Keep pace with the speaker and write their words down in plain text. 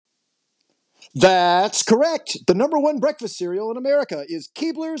That's correct. The number one breakfast cereal in America is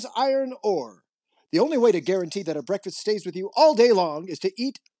Keebler's Iron Ore. The only way to guarantee that a breakfast stays with you all day long is to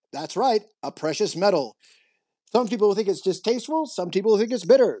eat, that's right, a precious metal. Some people think it's just tasteful, some people think it's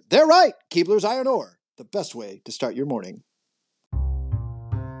bitter. They're right. Keebler's Iron Ore, the best way to start your morning.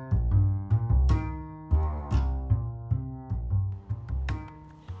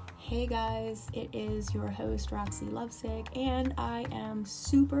 Hey guys, it is your host Roxy Lovesick, and I am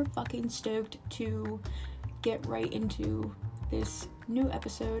super fucking stoked to get right into this new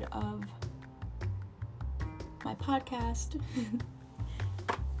episode of my podcast,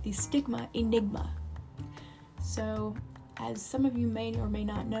 The Stigma Enigma. So, as some of you may or may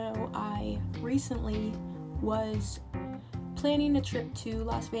not know, I recently was planning a trip to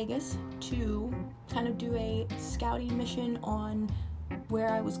Las Vegas to kind of do a scouting mission on where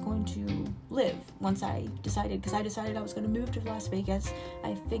I was going to live once I decided, because I decided I was going to move to Las Vegas.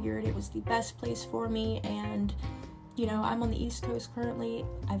 I figured it was the best place for me, and you know, I'm on the East Coast currently.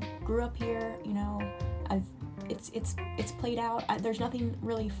 I grew up here, you know, it's played out. There's nothing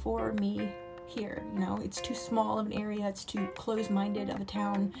really for me here, you know. It's too small of an area, it's too closed-minded of a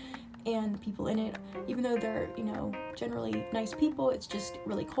town, and the people in it, even though they're, you know, generally nice people, it's just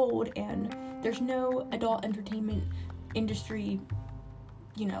really cold, and there's no adult entertainment industry.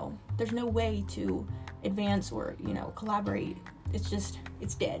 You know, there's no way to advance or, you know, collaborate.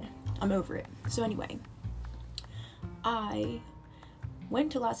 It's dead. I'm over it. So anyway, I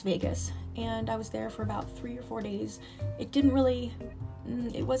went to Las Vegas, and I was there for about 3 or 4 days. It didn't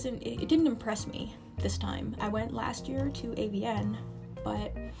impress me this time. I went last year to AVN,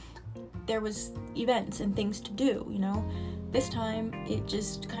 but there was events and things to do, you know. This time, it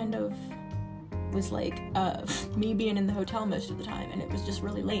just kind of was like me being in the hotel most of the time, and it was just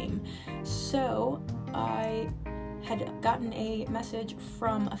really lame. So I had gotten a message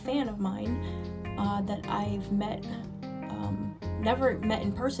from a fan of mine that I've met, never met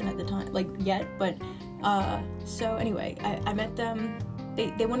in person at the time, like yet, but so anyway, I met them.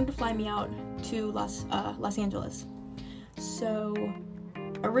 They wanted to fly me out to Los Angeles. So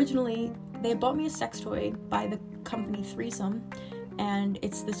originally they had bought me a sex toy by the company Threesome, and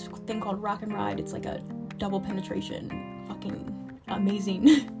it's this thing called Rock and Ride. It's like a double penetration, fucking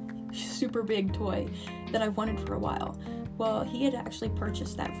amazing, super big toy that I've wanted for a while. Well, he had actually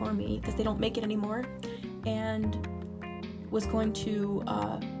purchased that for me because they don't make it anymore, and was going to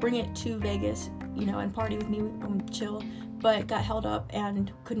bring it to Vegas, you know, and party with me and chill, but got held up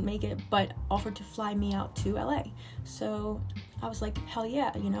and couldn't make it, but offered to fly me out to LA. So I was like, hell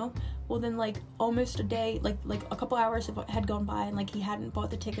yeah, you know. Well, then, like, almost a day, like a couple hours had gone by, and like he hadn't bought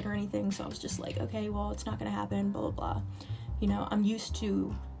the ticket or anything. So I was just like, okay, well, it's not gonna happen, blah blah blah. You know, I'm used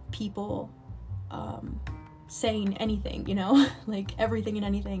to people saying anything, you know, like everything and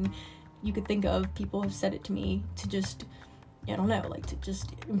anything you could think of. People have said it to me to just, I don't know, like to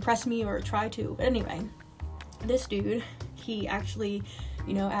just impress me or try to. But anyway, this dude, he actually,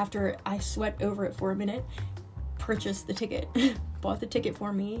 you know, after I sweat over it for a minute, purchased the ticket, bought the ticket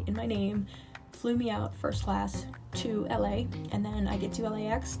for me in my name, flew me out first class to LA, and then I get to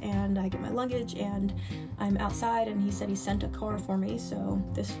LAX and I get my luggage and I'm outside, and he said he sent a car for me. So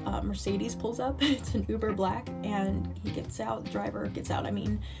this Mercedes pulls up. It's an Uber Black, and he gets out, the driver gets out,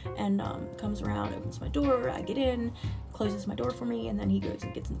 and comes around, opens my door, I get in, closes my door for me, and then he goes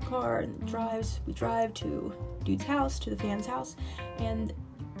and gets in the car and drives. We drive to dude's house, to the fan's house, and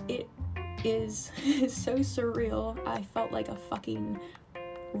it is so surreal. I felt like a fucking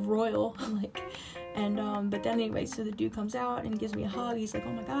royal, like, and but then anyway, so the dude comes out and gives me a hug. He's like,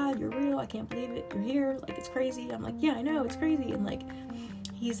 oh my god, you're real, I can't believe it, you're here, like, it's crazy. I'm like, yeah, I know, it's crazy. And like,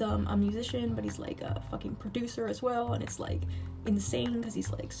 he's a musician, but he's like a fucking producer as well, and it's like insane because he's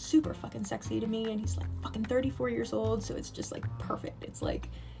like super fucking sexy to me, and he's like fucking 34 years old, so it's just like perfect. It's like,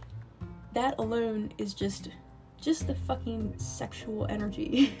 that alone is just the fucking sexual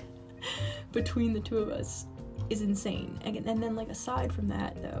energy between the two of us is insane. And then, like, aside from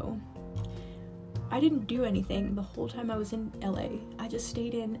that though, I didn't do anything the whole time I was in LA. I just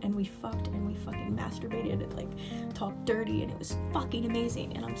stayed in, and we fucked, and we fucking masturbated and like talked dirty, and it was fucking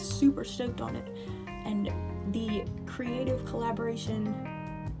amazing, and I'm super stoked on it. And the creative collaboration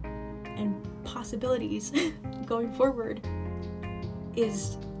and possibilities going forward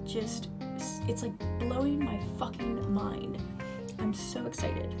is just, it's like blowing my fucking mind. I'm so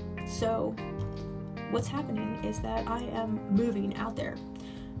excited. So what's happening is that I am moving out there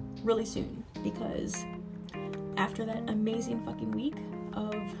really soon, because after that amazing fucking week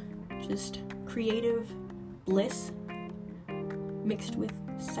of just creative bliss mixed with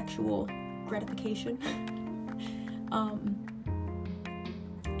sexual gratification,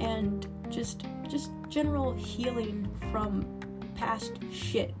 and just general healing from past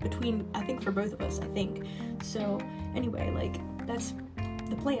shit between, I think, for both of us, I think. So anyway, like, that's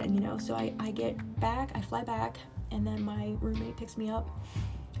the plan, you know. So I get back, I fly back, and then my roommate picks me up,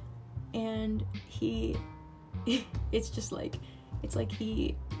 and it's like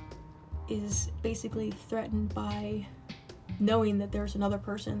he is basically threatened by knowing that there's another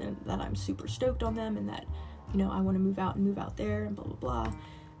person and that I'm super stoked on them, and that, you know, I want to move out there and blah blah blah.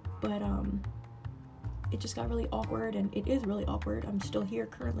 But it just got really awkward, and it is really awkward. I'm still here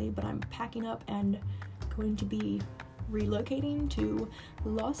currently, but I'm packing up and going to be relocating to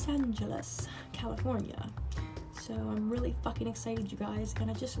Los Angeles, California. So I'm really fucking excited, you guys, and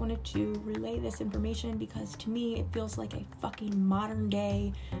I just wanted to relay this information because to me it feels like a fucking modern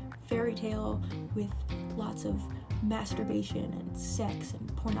day fairy tale with lots of masturbation and sex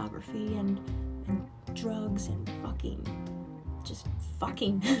and pornography and drugs and just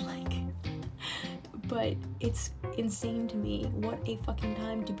fucking like, but it's insane to me. What a fucking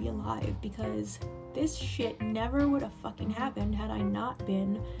time to be alive, because this shit never would have fucking happened had I not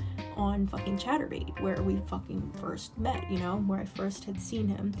been on fucking Chaturbate, where we fucking first met, you know, where I first had seen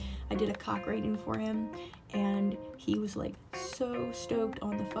him. I did a cock rating for him, and he was like so stoked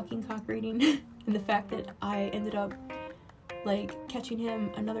on the fucking cock rating and the fact that I ended up like catching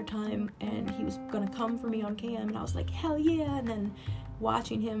him another time and he was gonna come for me on cam, and I was like, hell yeah. And then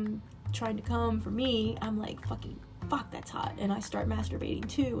watching him trying to come for me, I'm like, fuck, that's hot. And I start masturbating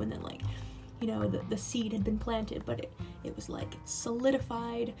too, and then, like, you know, the seed had been planted, but it was like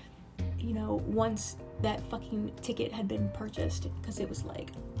solidified, you know, once that fucking ticket had been purchased, because it was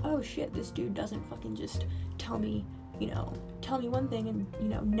like, oh shit, this dude doesn't fucking just tell me one thing and, you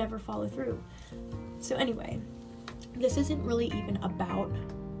know, never follow through. So anyway, this isn't really even about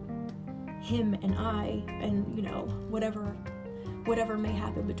him and I, and, you know, whatever may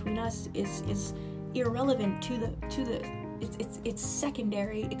happen between us is irrelevant to the it's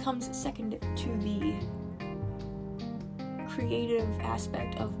secondary. It comes second to the creative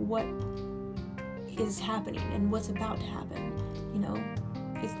aspect of what is happening and what's about to happen, you know.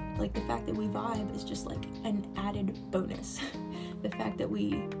 It's like the fact that we vibe is just like an added bonus. The fact that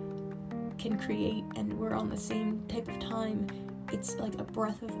we can create and we're on the same type of time, it's like a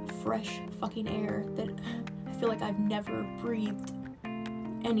breath of fresh fucking air that I feel like I've never breathed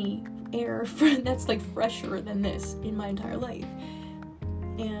any air that's like fresher than this in my entire life.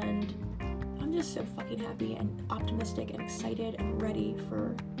 And I'm just so fucking happy and optimistic and excited and ready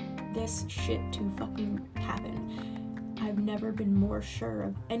for this shit to fucking happen. I've never been more sure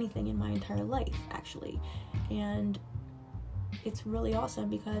of anything in my entire life, actually. And it's really awesome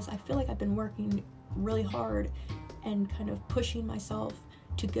because I feel like I've been working really hard and kind of pushing myself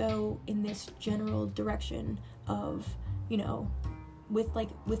to go in this general direction of, you know, with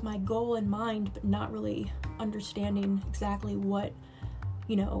my goal in mind, but not really understanding exactly what,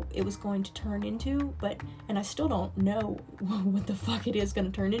 you know, it was going to turn into. And I still don't know what the fuck it is going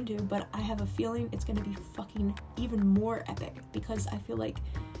to turn into, but I have a feeling it's going to be fucking even more epic, because I feel like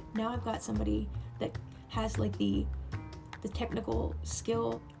now I've got somebody that has like the technical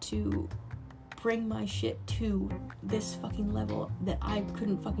skill to bring my shit to this fucking level that I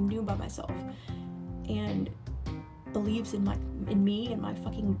couldn't fucking do by myself, and believes in me and my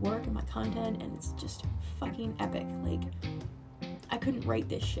fucking work and my content, and it's just fucking epic. Like, I couldn't write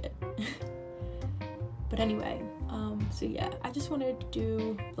this shit. But anyway, so yeah, I just wanted to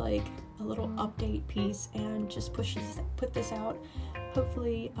do like a little update piece and just put this out.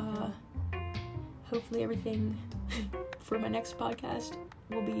 Hopefully everything for my next podcast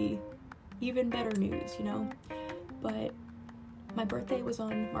will be even better news, you know. But my birthday was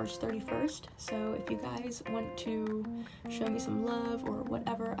on March 31st, so if you guys want to show me some love or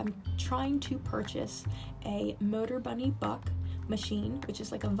whatever, I'm trying to purchase a Motor Bunny Buck machine, which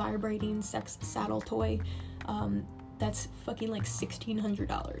is like a vibrating sex saddle toy. That's fucking like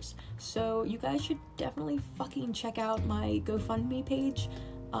 $1,600. So you guys should definitely fucking check out my GoFundMe page.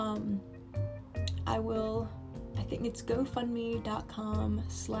 I think it's gofundme.com/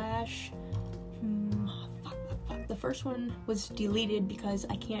 the first one was deleted because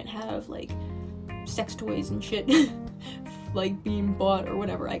I can't have like sex toys and shit like being bought or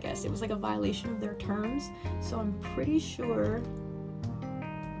whatever. I guess it was like a violation of their terms, so I'm pretty sure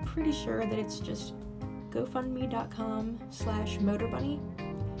that it's just gofundme.com/motorbunny.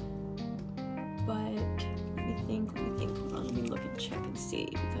 But let me think, hold on, let me look and check and see,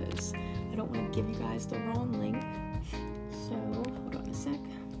 because I don't want to give you guys the wrong link. So hold on a sec.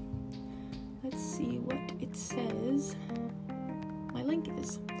 Let's see what it says my link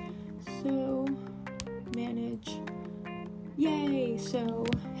is. So manage, yay. So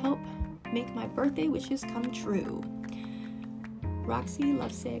make my birthday wishes come true. Roxy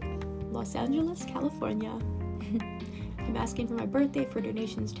Lovesick, Los Angeles, California. I'm asking for my birthday for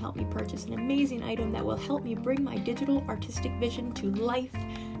donations to help me purchase an amazing item that will help me bring my digital artistic vision to life.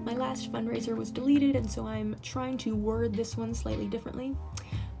 My last fundraiser was deleted, and so I'm trying to word this one slightly differently.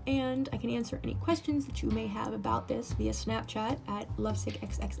 And I can answer any questions that you may have about this via Snapchat at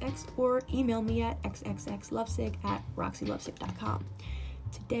lovesickxxx or email me at xxxlovesick@roxylovesick.com.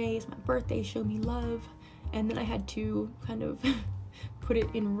 Today is my birthday, show me love. And then I had to kind of put it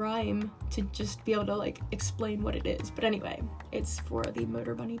in rhyme to just be able to like explain what it is. But anyway, it's for the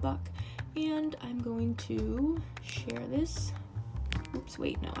Motor Bunny Buck. And I'm going to share this. Oops,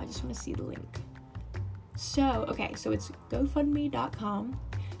 wait, no, I just want to see the link. So it's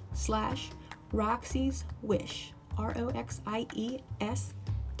gofundme.com/Roxy's Wish.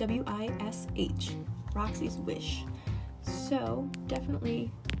 ROXIESWISH. Roxy's Wish. So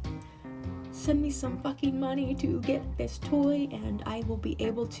definitely send me some fucking money to get this toy, and I will be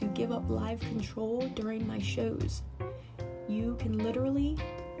able to give up live control during my shows. You can literally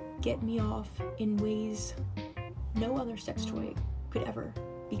get me off in ways no other sex toy could ever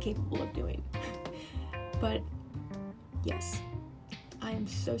be capable of doing. But yes, I am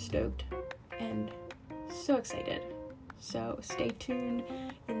so stoked and so excited. So stay tuned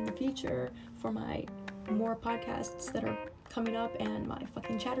in the future for my more podcasts that are coming up and my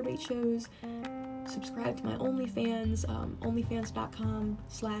fucking Chaturbate shows. Subscribe to my OnlyFans,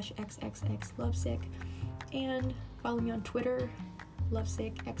 onlyfans.com/xxxlovesick, and follow me on Twitter,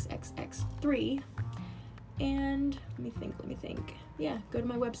 lovesickxxx3. And let me think. Yeah, go to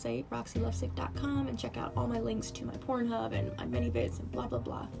my website, roxylovesick.com, and check out all my links to my Pornhub and my mini-vids and blah, blah,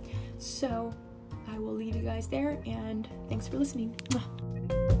 blah. So I will leave you guys there, and thanks for listening. Mwah.